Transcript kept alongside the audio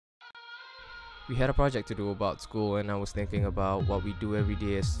We had a project to do about school, and I was thinking about what we do every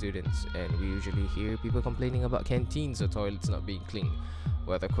day as students, and we usually hear people complaining about canteens or toilets not being clean.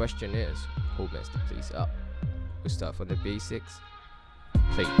 Well, the question is, who messed the place up? We start from the basics.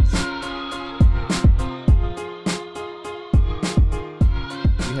 Plates.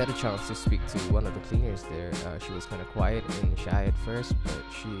 We had a chance to speak to one of the cleaners there. She was kind of quiet and shy at first, but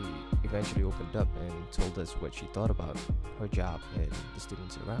she eventually opened up and told us what she thought about her job and the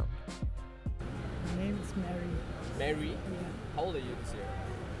students around. My name is Mary. Mary? Yeah, How old are you this year?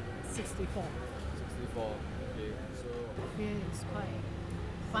 64. 64. Okay, so... Here is quite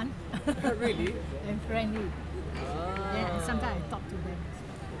fun really? and friendly. Yeah, and sometimes I talk to them.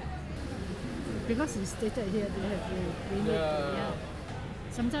 Because it's stated here they have to clean it. Yeah.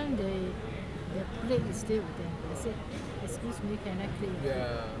 Sometimes their plate is still with them. I said, excuse me, can I clean?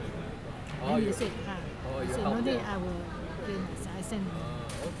 Yeah. And they said, I you said, help no need, them. I will clean. So I send them.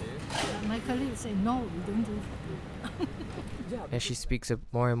 Okay. But my colleague said, no, we don't do that. As she speaks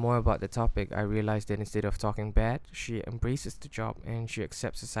more and more about the topic, I realize that instead of talking bad, she embraces the job and she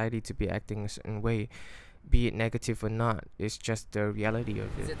accepts society to be acting a certain way, be it negative or not. It's just the reality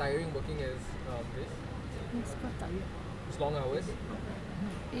of Is it. it tiring working as this? It's quite tired. It's long hours?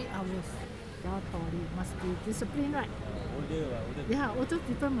 8 hours. Our body must be disciplined, right? Yeah, older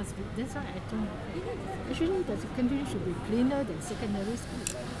people must be. That's why I think actually the secondary should be cleaner than secondary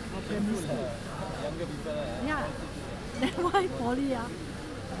school or primary school. Younger people Yeah. That's why poly,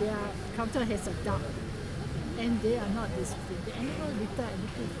 their culture has a dark and they are not disciplined. They anyhow litter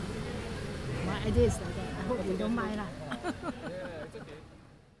anything. My idea is like that. I hope you don't mind.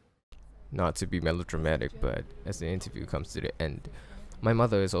 Not to be melodramatic, but as the interview comes to the end, my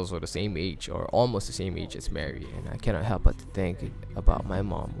mother is also the same age or almost the same age as Mary, and I cannot help but to think about my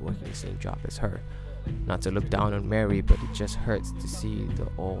mom working the same job as her. Not to look down on Mary, but it just hurts to see the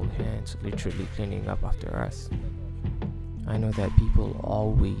old hands literally cleaning up after us. I know that people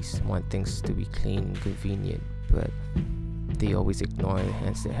always want things to be clean and convenient, but they always ignore the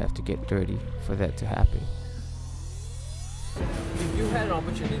hands that have to get dirty for that to happen. If you had an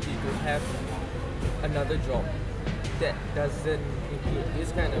opportunity to have another job that doesn't include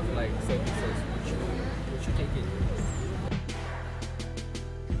this kind of like services, would you take it?